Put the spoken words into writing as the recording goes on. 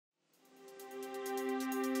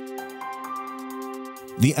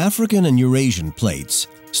The African and Eurasian plates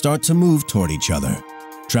start to move toward each other,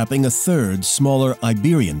 trapping a third, smaller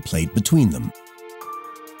Iberian plate between them.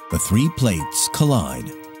 The three plates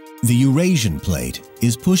collide. The Eurasian plate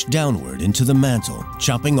is pushed downward into the mantle,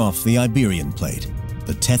 chopping off the Iberian plate.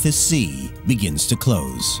 The Tethys Sea begins to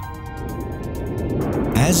close.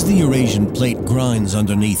 As the Eurasian plate grinds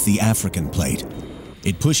underneath the African plate,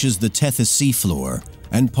 it pushes the Tethys Seafloor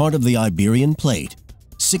and part of the Iberian plate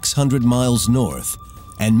 600 miles north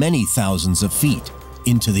and many thousands of feet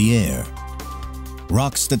into the air.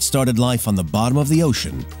 Rocks that started life on the bottom of the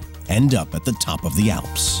ocean end up at the top of the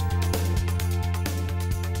Alps.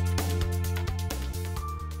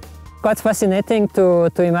 Quite fascinating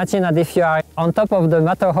to imagine that if you are on top of the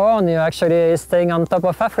Matterhorn, you're actually staying on top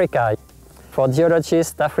of Africa. For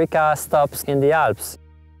geologists, Africa stops in the Alps.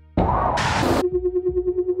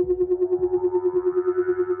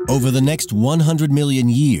 Over the next 100 million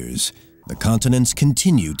years, the continents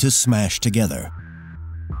continue to smash together.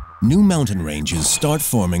 New mountain ranges start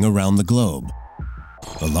forming around the globe.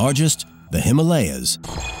 The largest, the Himalayas,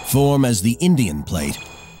 form as the Indian plate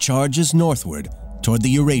charges northward toward the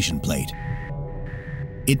Eurasian plate.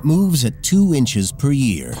 It moves at 2 inches per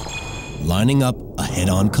year, lining up a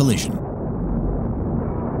head-on collision.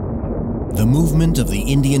 The movement of the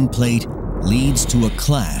Indian plate leads to a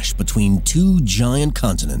clash between two giant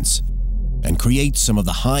continents and creates some of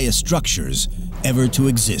the highest structures ever to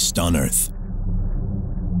exist on Earth.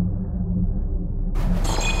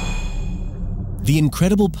 The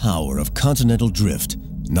incredible power of continental drift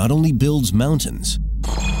not only builds mountains,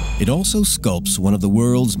 it also sculpts one of the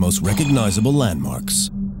world's most recognizable landmarks,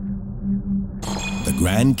 the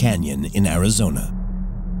Grand Canyon in Arizona.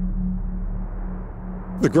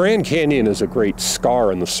 The Grand Canyon is a great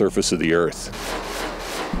scar on the surface of the Earth.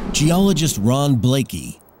 Geologist Ron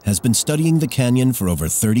Blakey has been studying the canyon for over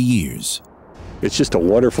 30 years. It's just a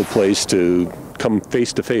wonderful place to come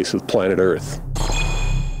face to face with planet Earth.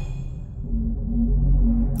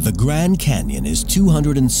 The Grand Canyon is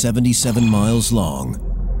 277 miles long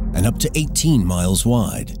and up to 18 miles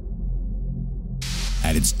wide.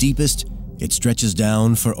 At its deepest, it stretches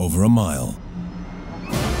down for over a mile.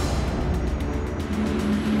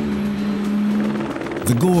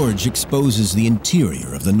 The gorge exposes the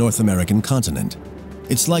interior of the North American continent.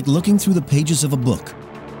 It's like looking through the pages of a book.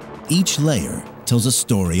 Each layer tells a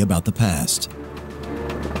story about the past.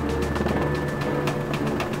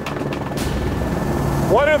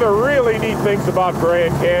 One of the really neat things about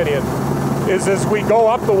Grand Canyon is as we go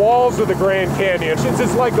up the walls of the Grand Canyon, it's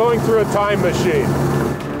just like going through a time machine.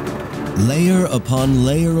 Layer upon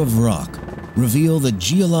layer of rock reveal the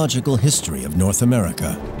geological history of North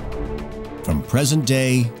America, from present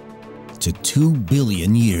day to 2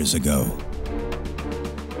 billion years ago.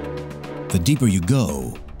 The deeper you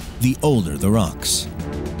go, the older the rocks.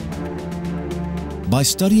 By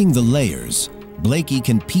studying the layers, Blakey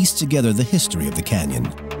can piece together the history of the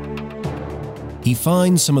canyon. He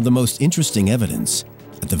finds some of the most interesting evidence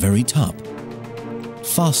at the very top: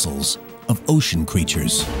 fossils of ocean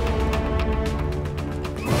creatures.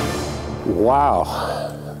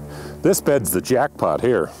 Wow, this bed's the jackpot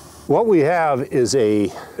here. What we have is an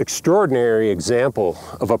extraordinary example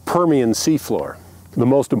of a Permian seafloor. The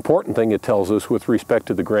most important thing it tells us with respect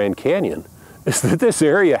to the Grand Canyon is that this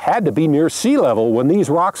area had to be near sea level when these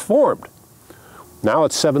rocks formed. Now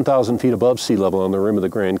it's 7,000 feet above sea level on the rim of the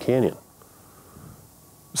Grand Canyon.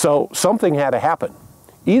 So something had to happen.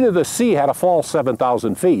 Either the sea had to fall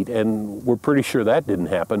 7,000 feet, and we're pretty sure that didn't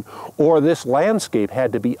happen, or this landscape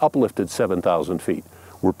had to be uplifted 7,000 feet.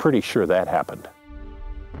 We're pretty sure that happened.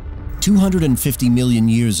 250 million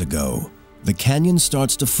years ago, the canyon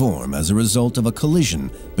starts to form as a result of a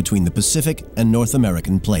collision between the Pacific and North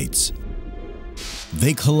American plates.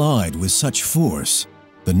 They collide with such force,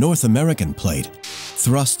 the North American plate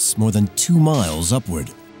thrusts more than 2 miles upward.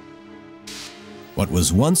 What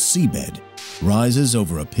was once seabed rises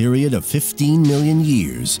over a period of 15 million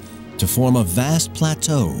years to form a vast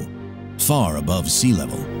plateau far above sea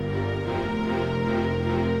level.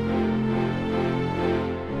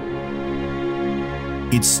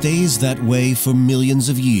 It stays that way for millions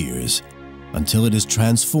of years until it is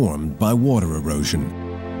transformed by water erosion.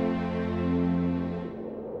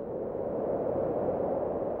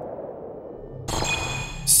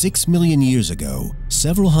 Six million years ago,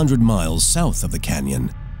 several hundred miles south of the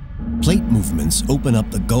canyon, plate movements open up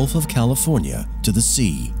the Gulf of California to the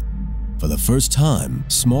sea. For the first time,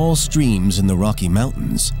 small streams in the Rocky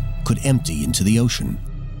Mountains could empty into the ocean.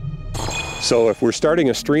 So if we're starting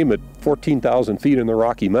a stream at 14,000 feet in the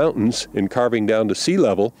Rocky Mountains and carving down to sea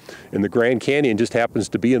level, and the Grand Canyon just happens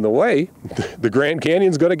to be in the way, the Grand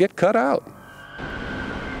Canyon's going to get cut out.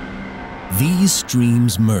 These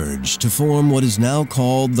streams merge to form what is now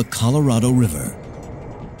called the Colorado River.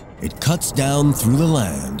 It cuts down through the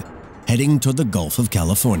land, heading toward the Gulf of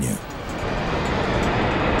California.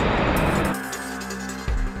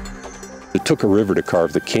 It took a river to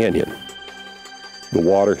carve the canyon. The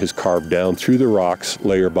water has carved down through the rocks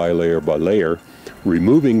layer by layer by layer,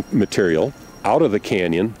 removing material out of the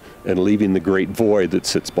canyon and leaving the great void that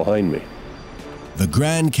sits behind me. The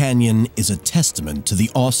Grand Canyon is a testament to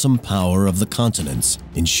the awesome power of the continents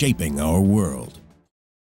in shaping our world.